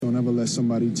ever let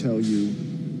somebody tell you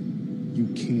you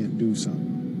can't do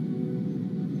something.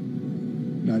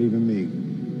 Not even me.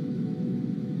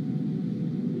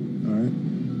 All right?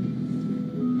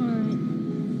 All right.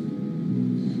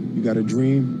 You got a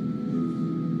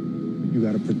dream, you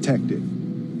got to protect it.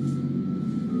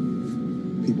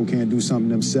 People can't do something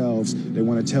themselves. They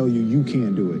want to tell you you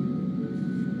can't do it.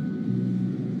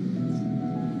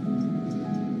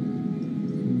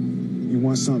 You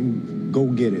want something, go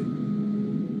get it.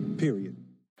 Period.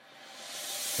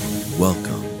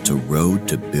 Welcome to Road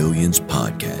to Billions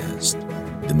Podcast,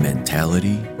 the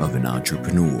mentality of an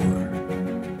entrepreneur.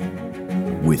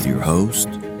 With your host,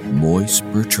 Moise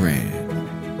Bertrand.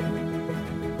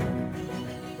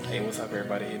 Hey, what's up,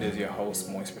 everybody? It is your host,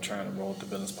 Moise Bertrand, of Road to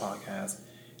Billions Podcast.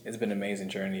 It's been an amazing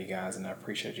journey, you guys, and I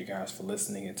appreciate you guys for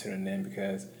listening and tuning in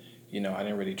because, I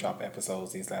didn't really drop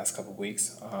episodes these last couple of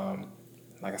weeks.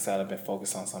 Like I said, I've been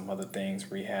focused on some other things,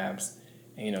 rehabs,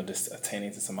 and, just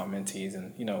attending to some of my mentees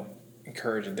and,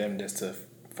 encouraging them just to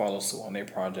follow suit on their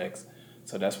projects.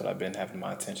 So that's what I've been having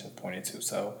my attention pointed to.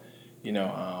 So,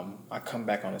 I come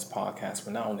back on this podcast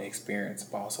with not only experience,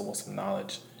 but also with some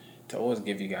knowledge to always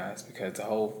give you guys, because the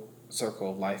whole circle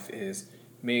of life is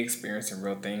me experiencing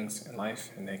real things in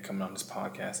life and then coming on this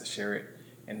podcast to share it,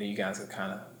 and then you guys can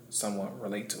kind of somewhat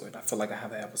relate to it. I feel like I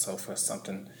have an episode for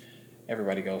something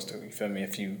everybody goes through, you feel me,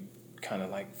 if you kind of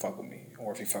like fuck with me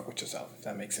or if you fuck with yourself, if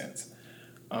that makes sense.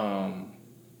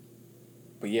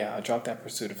 But yeah, I dropped that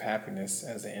Pursuit of Happiness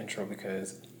as the intro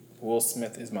because Will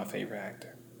Smith is my favorite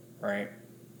actor, right?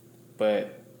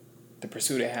 But The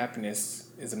Pursuit of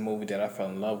Happiness is a movie that I fell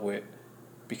in love with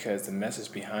because the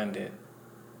message behind it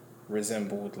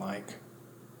resembled like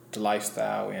the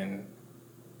lifestyle and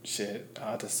shit.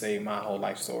 I'll just say my whole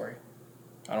life story.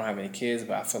 I don't have any kids,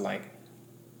 but I feel like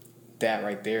that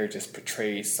right there just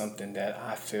portrays something that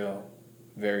I feel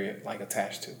very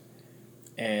attached to.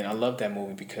 And I love that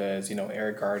movie because,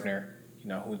 Eric Gardner,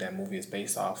 who that movie is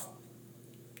based off,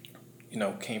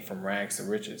 came from rags to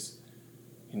riches,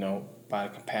 by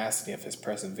the capacity of his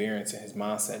perseverance and his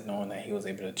mindset, knowing that he was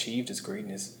able to achieve this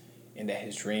greatness and that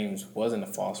his dreams wasn't a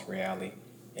false reality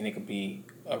and it could be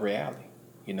a reality,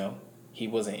 He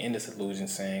wasn't in this illusion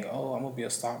saying, oh, I'm going to be a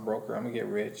stockbroker, I'm going to get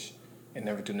rich and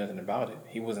never do nothing about it.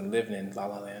 He wasn't living in La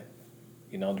La Land.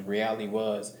 The reality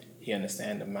was he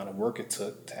understood the amount of work it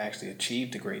took to actually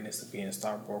achieve the greatness of being a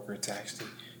stockbroker, to actually,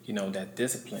 that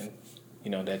discipline,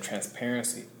 that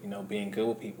transparency, being good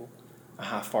with people, and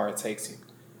how far it takes you.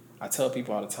 I tell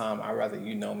people all the time, I'd rather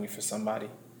you know me for somebody.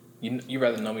 You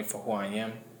rather know me for who I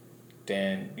am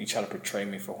than you try to portray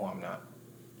me for who I'm not.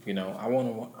 I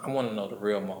want to know the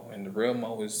real Mo, and the real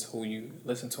Mo is who you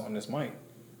listen to on this mic.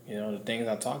 The things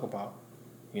I talk about,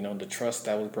 the trust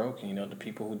that was broken, the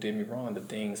people who did me wrong, the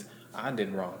things I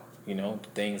did wrong, the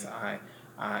things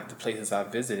the places I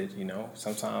visited,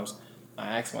 Sometimes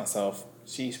I ask myself,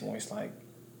 sheesh, Moise,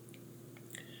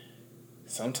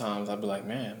 sometimes I'll be like,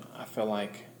 man, I feel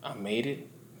like I made it,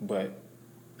 but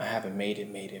I haven't made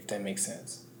it, if that makes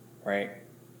sense, right?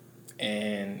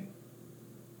 And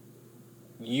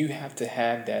you have to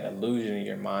have that illusion in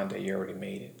your mind that you already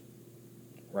made it,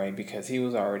 right? Because he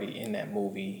was already in that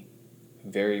movie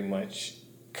very much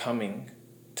coming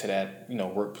to that,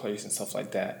 workplace and stuff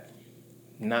like that,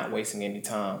 not wasting any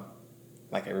time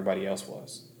like everybody else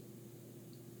was.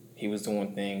 He was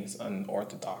doing things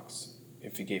unorthodox,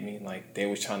 if you get me. They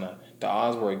was the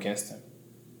odds were against him.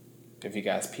 If you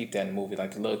guys peeped that in the movie,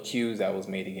 the little cues that was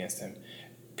made against him.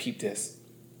 Peep this,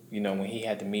 when he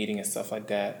had the meeting and stuff like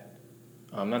that.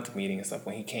 Not the meeting and stuff,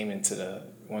 when he came into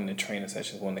one of the training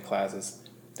sessions, one of the classes,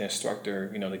 the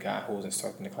instructor, the guy who was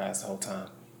instructing the class the whole time,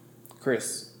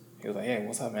 Chris, he was like, hey,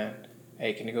 what's up, man?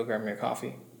 Hey, can you go grab me a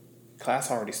coffee?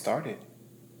 Class already started.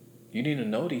 You need to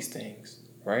know these things,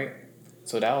 right?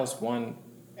 So that was one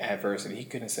adversity. He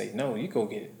couldn't say, no, you go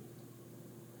get it.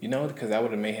 Because that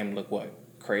would have made him look what?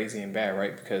 Crazy and bad,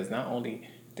 right? Because not only,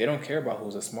 they don't care about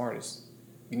who's the smartest.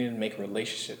 You need to make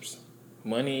relationships.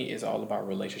 Money is all about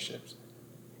relationships,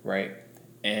 right?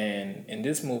 And in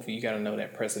this movie, you got to know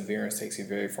that perseverance takes you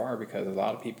very far, because a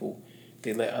lot of people,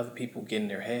 they let other people get in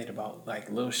their head about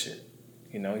little shit.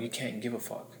 You can't give a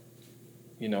fuck.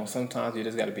 Sometimes you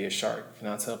just got to be a shark. And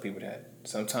I tell people that.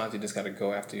 Sometimes you just got to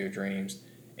go after your dreams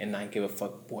and not give a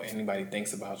fuck what anybody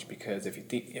thinks about you. Because if you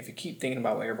keep thinking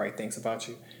about what everybody thinks about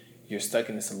you, you're stuck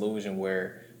in this illusion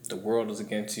where the world is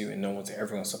against you and no one's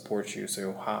ever going to support you.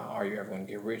 So how are you ever going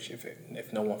to get rich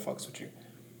if no one fucks with you?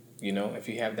 If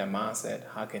you have that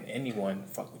mindset, how can anyone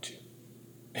fuck with you?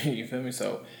 You feel me?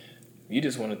 So you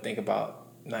just want to think about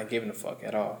not giving a fuck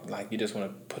at all. You just want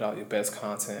to put out your best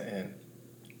content and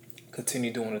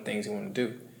continue doing the things you want to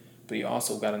do. But you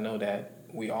also got to know that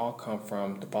we all come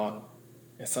from the bottom.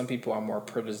 And some people are more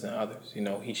privileged than others.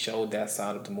 He showed that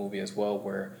side of the movie as well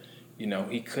where,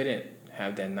 he couldn't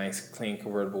have that nice, clean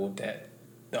convertible that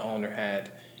the owner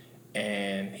had.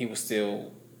 And he was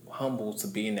still humble to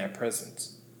be in that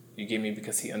presence. You get me?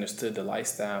 Because he understood the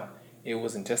lifestyle. It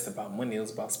wasn't just about money. It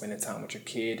was about spending time with your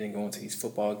kid and going to these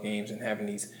football games and having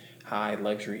these high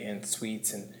luxury and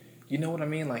suites. And you know what I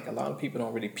mean? Like, a lot of people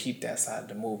don't really peep that side of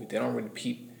the movie. They don't really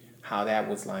peep how that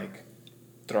was, like,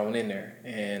 thrown in there.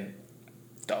 And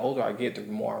the older I get, the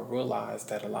more I realize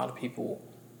that a lot of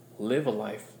people live a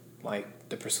life like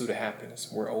the pursuit of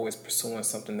happiness. We're always pursuing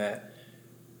something that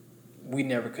we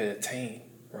never could attain,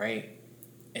 right?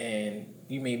 And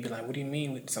you may be like, what do you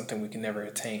mean with something we can never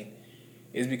attain?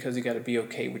 It's because you got to be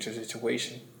okay with your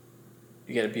situation.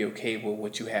 You got to be okay with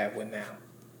what you have with now,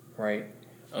 right?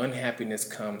 Unhappiness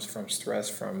comes from stress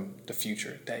from the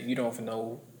future that you don't even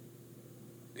know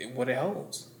what it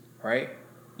holds, right?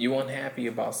 You're unhappy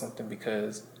about something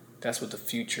because that's what the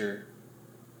future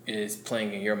is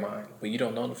playing in your mind, but you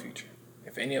don't know the future.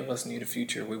 If any of us knew the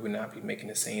future, we would not be making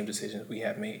the same decisions we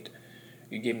have made.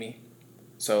 You get me?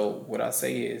 So what I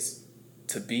say is,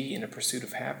 to be in the pursuit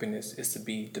of happiness is to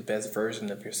be the best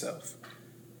version of yourself.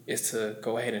 It's to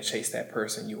go ahead and chase that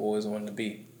person you always wanted to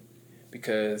be.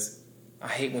 Because I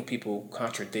hate when people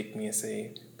contradict me and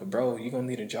say, but bro, you're going to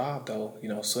need a job though.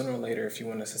 Sooner or later, if you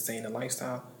want to sustain a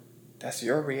lifestyle, that's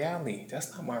your reality.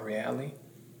 That's not my reality.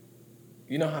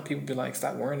 You know how people be like,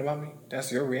 stop worrying about me?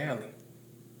 That's your reality.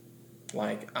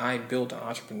 Like, I built an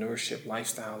entrepreneurship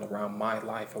lifestyle around my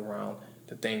life, around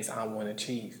the things I want to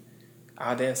achieve.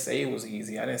 I didn't say it was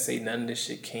easy. I didn't say none of this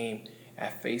shit came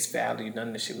at face value. None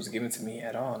of this shit was given to me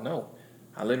at all. No.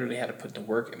 I literally had to put the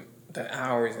work, the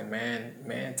hours, and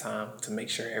man time to make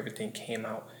sure everything came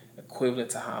out equivalent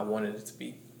to how I wanted it to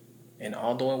be. And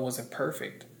although it wasn't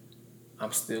perfect,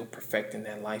 I'm still perfecting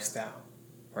that lifestyle,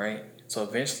 right? So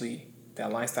eventually,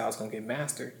 that lifestyle is going to get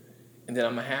mastered. And then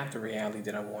I'm going to have the reality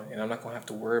that I want. And I'm not going to have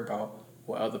to worry about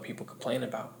what other people complain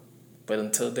about. But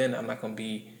until then, I'm not going to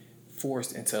be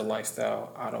forced into a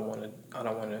lifestyle I don't want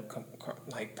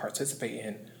to participate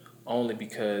in, only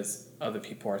because other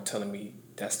people are telling me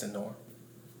that's the norm,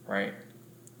 right?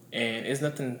 And it's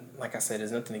nothing, like I said,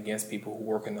 there's nothing against people who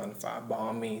work a 9 to 5. By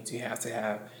all means, you have to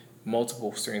have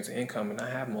multiple streams of income, and I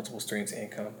have multiple streams of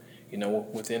income.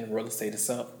 Within real estate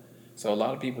itself. So a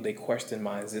lot of people, they question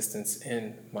my existence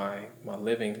in my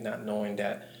living, not knowing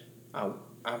that I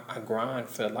grind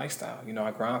for the lifestyle.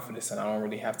 I grind for this, and I don't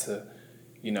really have to,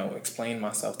 explain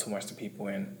myself too much to people.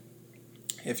 And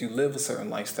if you live a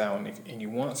certain lifestyle and you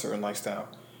want a certain lifestyle,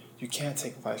 you can't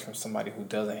take advice from somebody who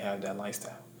doesn't have that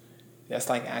lifestyle. That's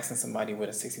like asking somebody with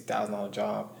a $60,000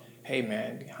 job, hey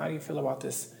man, how do you feel about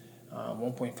this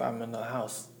 $1.5 million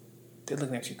house? They're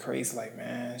looking at you crazy like,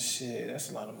 man, shit, that's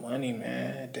a lot of money,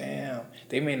 man, damn.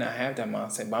 They may not have that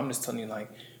mindset, but I'm just telling you, like,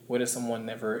 what if someone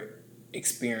never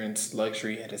experienced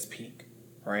luxury at its peak,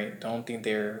 right? The only thing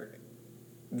they're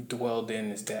dwelled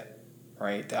in is debt,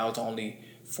 right? That was the only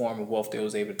form of wealth they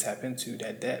was able to tap into,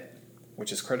 that debt,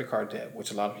 which is credit card debt,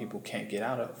 which a lot of people can't get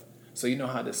out of. So you know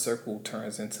how this circle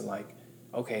turns into like,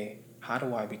 okay, how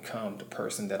do I become the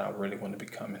person that I really want to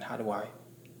become, and how do I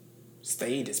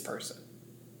stay this person?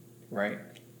 Right?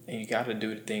 And you got to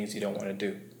do the things you don't want to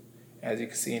do. As you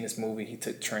can see in this movie, he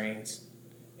took trains,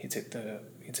 he took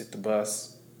the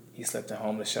bus, he slept in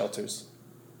homeless shelters,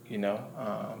 he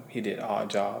did odd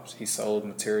jobs, he sold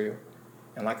material.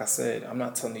 And like I said, I'm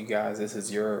not telling you guys this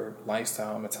is your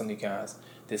lifestyle. I'm not telling you guys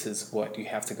this is what you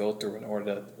have to go through in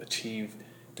order to achieve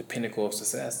the pinnacle of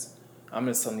success. I'm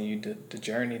just telling you the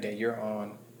journey that you're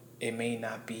on, it may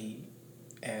not be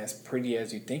as pretty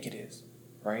as you think it is,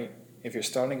 right? If you're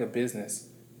starting a business,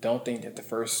 don't think that the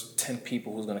first 10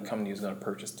 people who's going to come to you is going to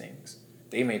purchase things.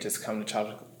 They may just come to try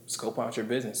to scope out your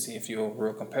business, see if you're a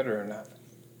real competitor or not.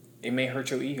 It may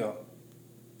hurt your ego.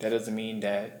 That doesn't mean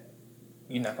that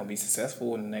you're not going to be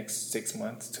successful in the next 6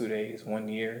 months, 2 days, 1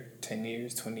 year, 10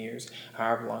 years, 20 years,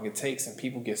 however long it takes. And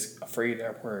people get afraid of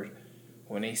that word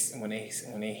when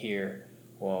they hear,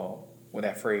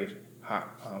 that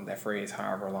phrase,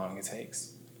 however long it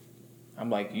takes. I'm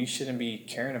like, you shouldn't be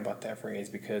caring about that phrase,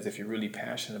 because if you're really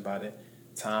passionate about it,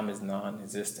 time is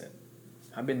non-existent.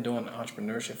 I've been doing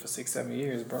entrepreneurship for 6-7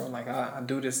 years, bro. Like, I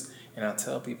do this, and I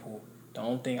tell people, the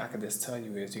only thing I can just tell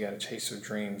you is you got to chase your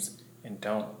dreams and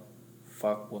don't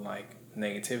fuck with, like,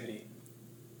 negativity,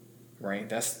 right?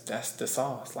 That's the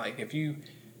sauce. Like, if you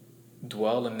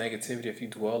dwell in negativity, if you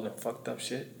dwell in fucked up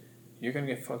shit, you're going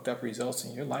to get fucked up results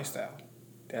in your lifestyle.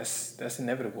 That's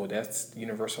inevitable. That's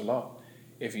universal law.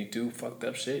 If you do fucked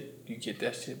up shit, you get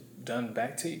that shit done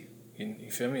back to you.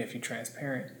 You feel me? If you're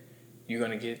transparent, you're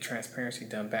going to get transparency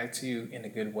done back to you in a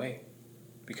good way,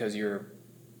 because you're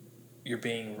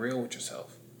being real with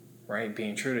yourself, right?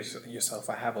 Being true to yourself.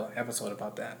 I have an episode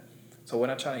about that. So what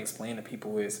I try to explain to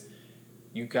people is,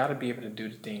 you got to be able to do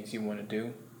the things you want to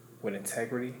do with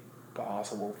integrity, but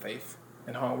also with faith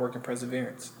and hard work and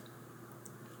perseverance.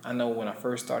 I know when I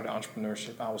first started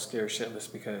entrepreneurship, I was scared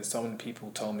shitless because so many people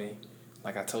told me,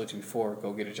 like I told you before,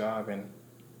 go get a job, and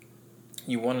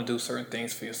you want to do certain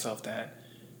things for yourself that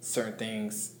certain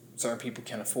people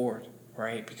can't afford,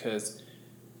 right? Because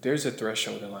there's a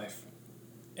threshold in life,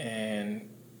 and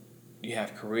you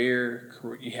have career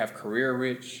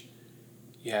rich,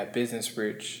 you have business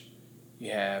rich,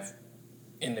 you have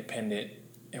independent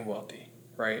and wealthy,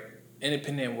 right?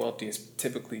 Independent and wealthy is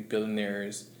typically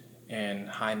billionaires and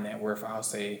high net worth. I'll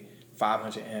say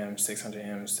 500 M's, 600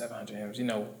 M's, 700 M's,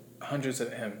 hundreds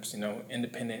of M's,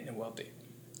 independent and wealthy.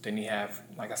 Then you have,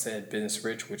 like I said, business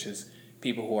rich, which is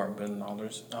people who are $1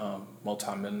 billion,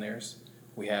 multi-millionaires.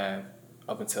 We have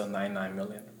up until 99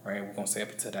 million, right? We're going to say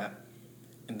up until that.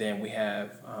 And then we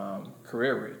have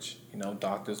career rich,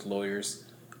 doctors, lawyers,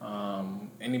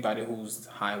 anybody who's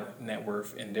high net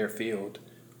worth in their field.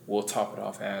 We'll top it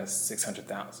off as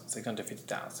 600,000,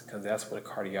 650,000, because that's what a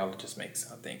cardiologist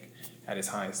makes, I think, at his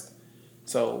highest.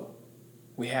 So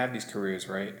we have these careers,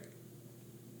 right?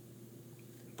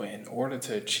 But in order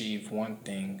to achieve one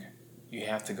thing, you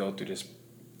have to go through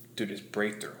this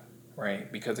breakthrough,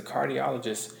 right? Because a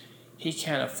cardiologist, he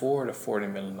can't afford a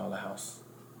 $40 million house,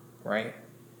 right?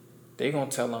 They're going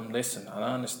to tell him, listen, I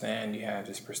understand you have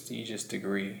this prestigious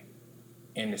degree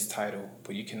in this title,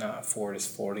 but you cannot afford this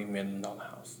 $40 million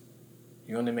house.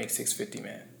 You only make $650,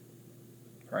 man,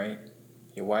 right?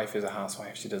 Your wife is a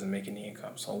housewife. She doesn't make any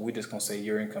income. So we're just going to say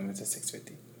your income is at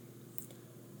 $650.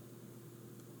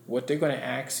 What they're going to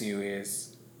ask you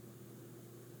is,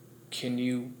 can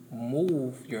you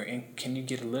can you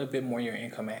get a little bit more of your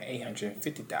income at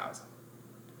 $850,000?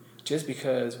 Just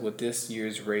because with this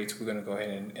year's rates, we're going to go ahead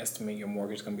and estimate your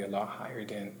mortgage is going to be a lot higher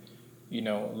than, a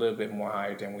little bit more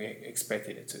higher than we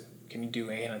expected it to. Can you do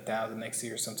 $800,000 next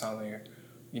year sometime when your,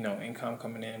 income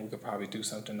coming in? We could probably do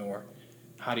something. Or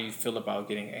how do you feel about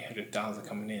getting $800,000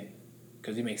 coming in?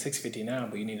 Because you make $650 now,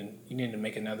 but you need to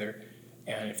make another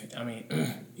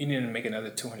 $850. You need to make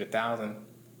another $200,000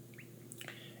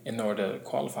 in order to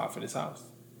qualify for this house.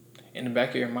 In the back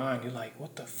of your mind, you're like,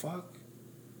 what the fuck?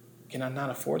 Can I not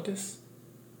afford this?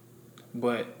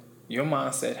 But your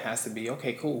mindset has to be,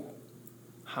 okay, cool.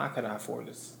 How could I afford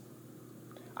this?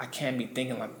 I can't be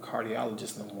thinking like a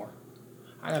cardiologist no more.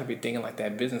 I got to be thinking like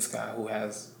that business guy who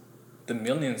has the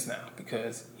millions now,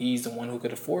 because he's the one who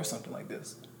could afford something like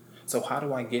this. So how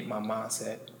do I get my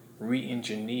mindset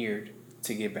re-engineered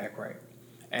to get back right?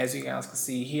 As you guys can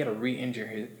see, he had to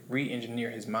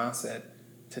re-engineer his mindset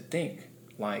to think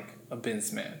like a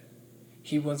businessman.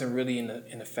 He wasn't really in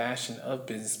the fashion of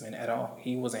businessmen at all.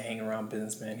 He wasn't hanging around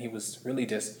businessmen. He was really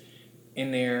just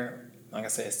in there, like I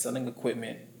said, selling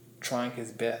equipment, trying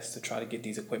his best to try to get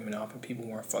these equipment off, and people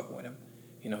weren't fucking with him.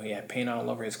 He had paint all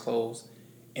over his clothes.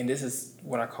 And this is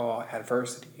what I call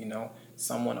adversity,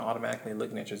 someone automatically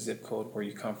looking at your zip code, where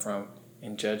you come from,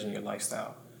 and judging your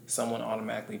lifestyle. Someone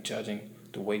automatically judging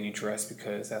the way you dress,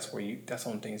 because that's the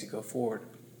only things you can afford.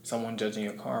 Someone judging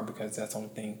your car because that's the only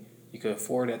thing you could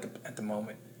afford at the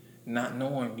moment. Not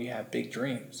knowing you have big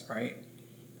dreams, right?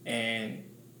 And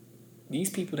these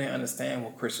people didn't understand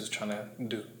what Chris was trying to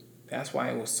do. That's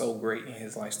why it was so great in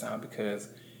his lifestyle, because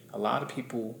a lot of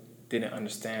people didn't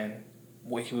understand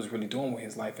what he was really doing with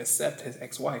his life, except his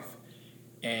ex-wife.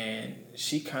 And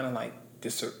she kind of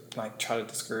tried to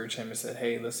discourage him and said,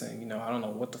 hey, listen, I don't know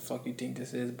what the fuck you think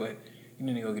this is, but you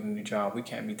need to go get a new job. We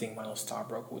can't be thinking about no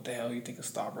stockbroker. What the hell you think a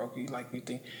stockbroker? You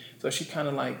think? So she kind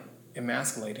of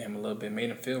emasculated him a little bit,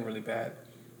 made him feel really bad.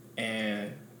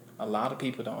 And a lot of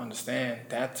people don't understand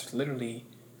that's literally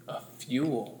a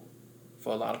fuel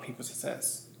for a lot of people's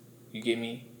success. You get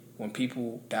me? When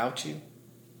people doubt you,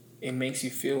 it makes you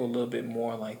feel a little bit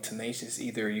more like tenacious.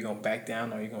 Either you're going to back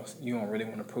down, or you're gonna really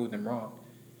want to prove them wrong.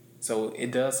 So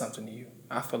it does something to you.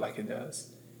 I feel like it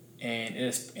does. And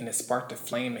it sparked a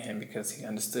flame in him, because he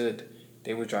understood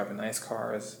they were driving nice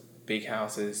cars, big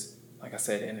houses, like I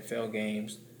said, NFL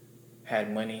games,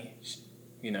 had money,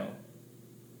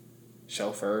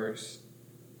 chauffeurs.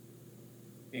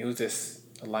 It was just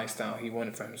a lifestyle he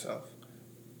wanted for himself.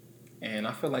 And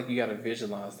I feel like you got to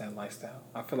visualize that lifestyle.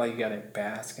 I feel like you got to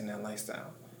bask in that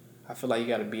lifestyle. I feel like you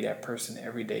got to be that person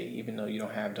every day, even though you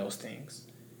don't have those things.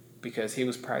 Because he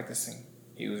was practicing.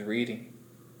 He was reading.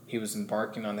 He was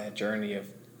embarking on that journey of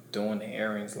doing the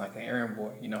errands like an errand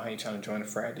boy. You know how you trying to join a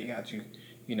frat? They got you,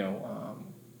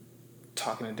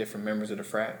 talking to different members of the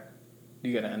frat,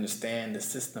 you got to understand the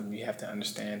system. You have to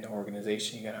understand the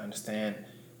organization. You got to understand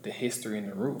the history and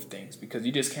the root of things, because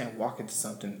you just can't walk into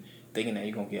something thinking that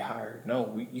you're going to get hired.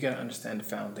 No, you got to understand the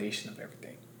foundation of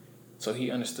everything. So he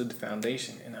understood the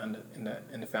foundation,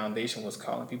 and the foundation was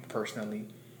calling people personally,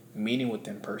 meeting with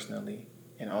them personally,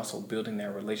 and also building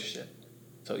that relationship.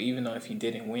 So even though if he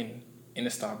didn't win in the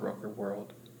stockbroker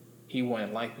world, he won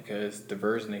in life, because the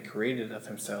version they created of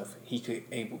himself, he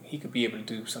could be able to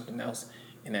do something else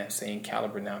in that same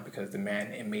caliber now, because the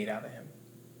man it made out of him,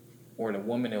 or the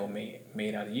woman it will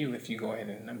made out of you if you go ahead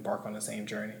and embark on the same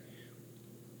journey.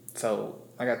 So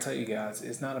like I tell you guys,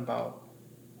 it's not about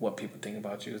what people think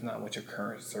about you. It's not what your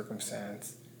current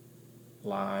circumstance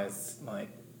lies, like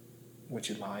what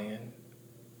you lie in.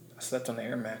 I slept on the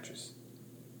air mattress.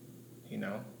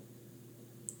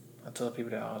 I tell people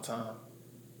that all the time.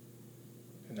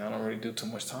 And I don't really do too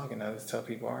much talking. I just tell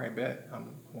people, all right, bet,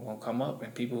 I'm going to come up.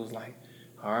 And people was like,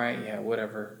 all right, yeah,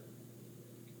 whatever.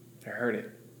 They heard it.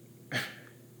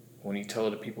 When you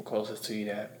told the people closest to you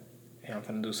that, hey, I'm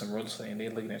going to do some real estate, and they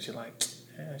looking at you like,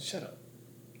 man, shut up.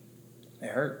 It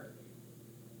hurt.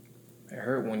 It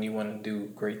hurt when you want to do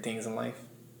great things in life,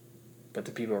 but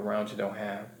the people around you don't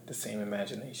have the same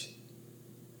imagination.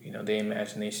 Their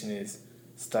imagination is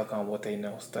stuck on what they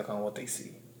know, stuck on what they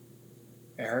see.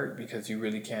 It hurt because you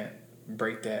really can't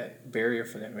break that barrier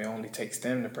for them. It only takes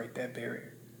them to break that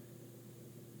barrier.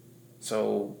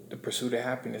 So the pursuit of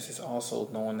happiness is also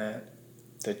knowing that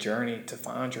the journey to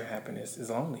find your happiness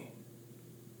is lonely,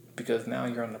 because now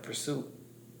you're on the pursuit.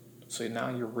 So now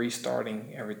you're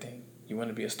restarting everything. You want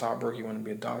to be a stockbroker, you want to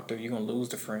be a doctor, you're going to lose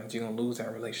the friends, you're going to lose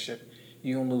that relationship.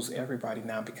 You're going to lose everybody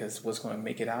now, because what's going to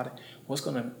make it out, it's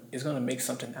going to make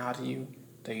something out of you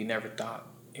that you never thought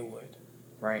it would,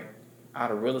 right? Out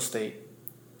of real estate,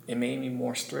 it made me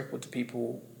more strict with the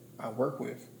people I work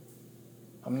with.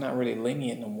 I'm not really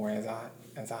lenient no more as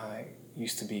I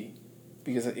used to be,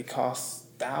 because it costs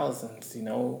thousands,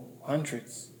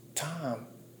 hundreds, time.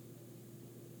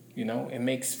 It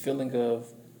makes feeling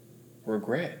of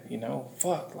regret,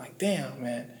 fuck, like, damn,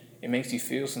 man. It makes you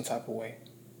feel some type of way.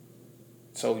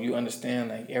 So you understand,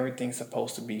 like, everything's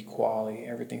supposed to be quality,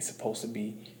 everything's supposed to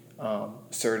be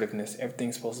assertiveness,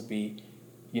 everything's supposed to be,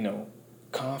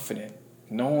 confident,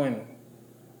 knowing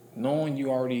you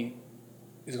already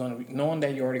knowing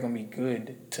that you're already gonna be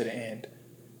good to the end.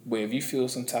 But if you feel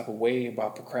some type of way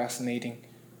about procrastinating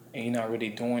and you're not really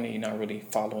doing it, you're not really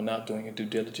following up, doing your due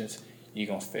diligence, you're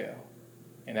gonna fail.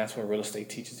 And that's what real estate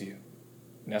teaches you.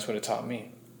 And that's what it taught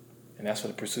me. And that's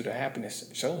what the pursuit of happiness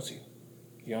shows you.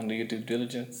 You don't do your due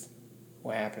diligence,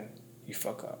 what happened? You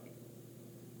fuck up.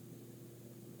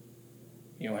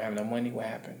 You don't have no money, what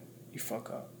happened? You fuck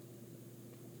up.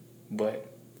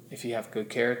 But if you have good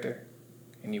character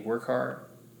and you work hard,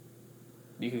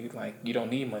 you don't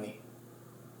need money.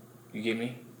 You get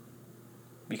me?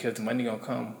 Because the money gonna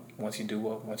come once you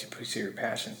pursue your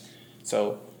passion.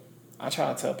 So I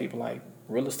try to tell people, like,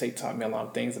 real estate taught me a lot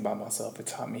of things about myself. It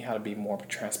taught me how to be more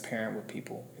transparent with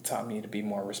people. It taught me to be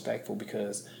more respectful,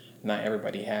 because not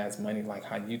everybody has money like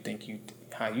how you think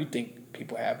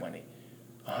people have money.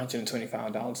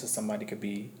 $125 to somebody could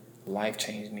be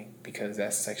life-changing, because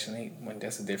that's Section 8. When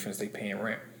that's the difference, they paying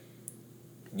rent.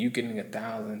 You getting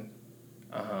 $1,000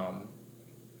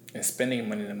 and spending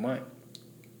money in a month,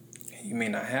 you may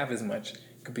not have as much.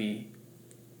 It could be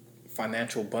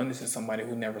financial abundance to somebody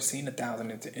who never seen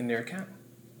 $1,000 in their account.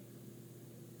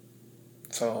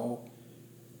 So,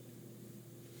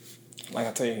 like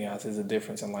I tell you guys, there's a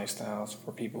difference in lifestyles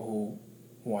for people who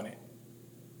want it.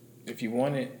 If you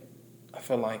want it, I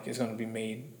feel like it's going to be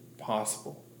made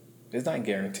possible. It's not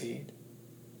guaranteed.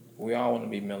 We all want to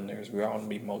be millionaires. We all want to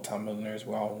be multimillionaires.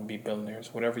 We all want to be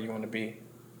billionaires. Whatever you want to be.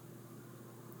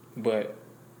 But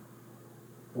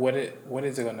what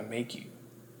is it going to make you?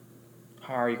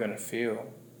 How are you going to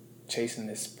feel chasing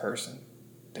this person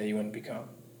that you want to become?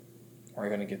 Are you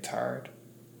going to get tired?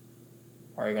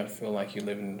 Are you going to feel like you're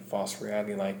living in a false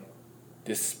reality, like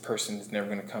this person is never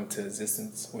going to come to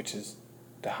existence, which is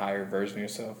the higher version of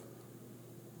yourself?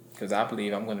 Because I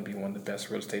believe I'm going to be one of the best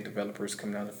real estate developers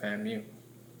coming out of FAMU,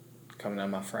 coming out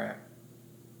of my frat,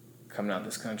 coming out of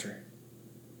this country.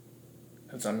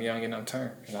 Because I'm young and I'm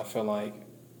turned, and I feel like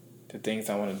the things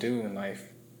I want to do in life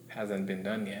hasn't been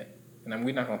done yet. And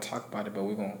we're not going to talk about it, but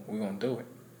we're going to do it.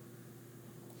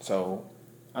 So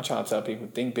I try to tell people,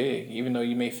 think big. Even though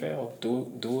you may fail,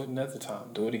 do it another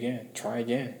time. Do it again. Try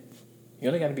again. You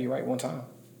only got to be right one time.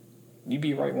 You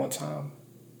be right one time,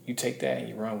 you take that and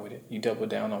you run with it. You double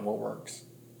down on what works.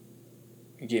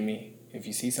 You get me? If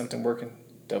you see something working,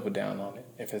 double down on it.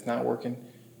 If it's not working,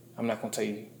 I'm not going to tell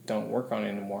you don't work on it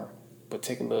anymore. but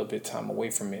take a little bit of time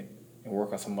away from it and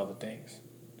work on some other things.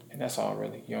 And that's all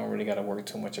really. You don't really got to worry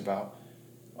too much about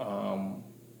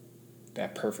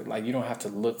that perfect. Like, you don't have to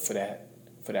look for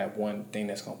that one thing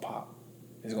that's going to pop.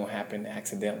 It's going to happen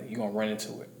accidentally. You're going to run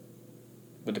into it.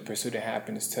 But the pursuit of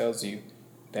happiness tells you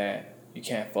that you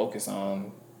can't focus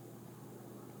on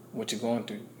what you're going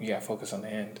through. You got to focus on the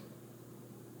end.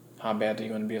 How bad do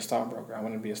you want to be a stockbroker? I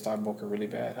want to be a stockbroker really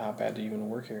bad. How bad do you want to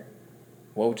work here?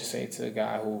 What would you say to a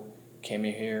guy who came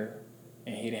in here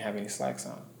and he didn't have any slacks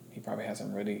on? He probably has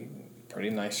some really pretty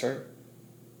nice shirt.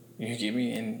 You get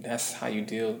me? And that's how you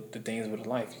deal the things with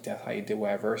life. That's how you deal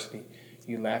with adversity.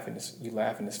 You laugh in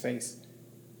his face.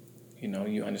 You know,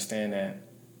 you understand that,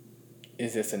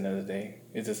 is this another day?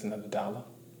 Is this another dollar?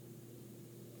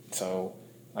 So,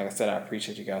 like I said, I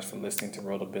appreciate you guys for listening to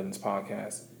Road to Billions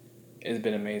podcast. It's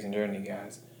been an amazing journey,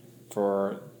 guys.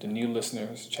 For the new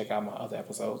listeners, check out my other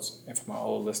episodes. And for my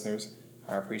old listeners,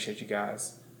 I appreciate you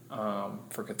guys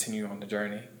for continuing on the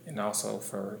journey. And also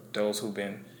for those who've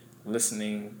been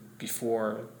listening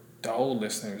before, the old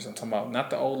listeners. I'm talking about not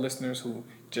the old listeners who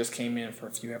just came in for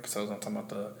a few episodes. I'm talking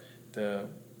about the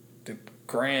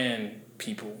grand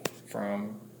people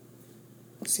from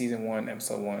season 1,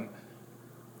 episode 1.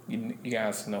 You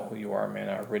guys know who you are, man.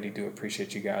 I really do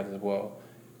appreciate you guys as well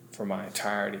for my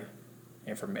entirety,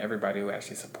 and from everybody who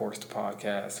actually supports the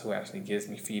podcast, who actually gives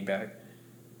me feedback.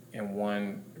 In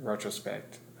one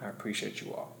retrospect, I appreciate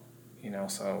you all. You know,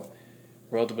 so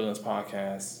Road to Billions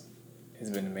podcast has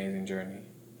been an amazing journey.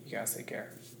 You guys take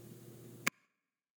care.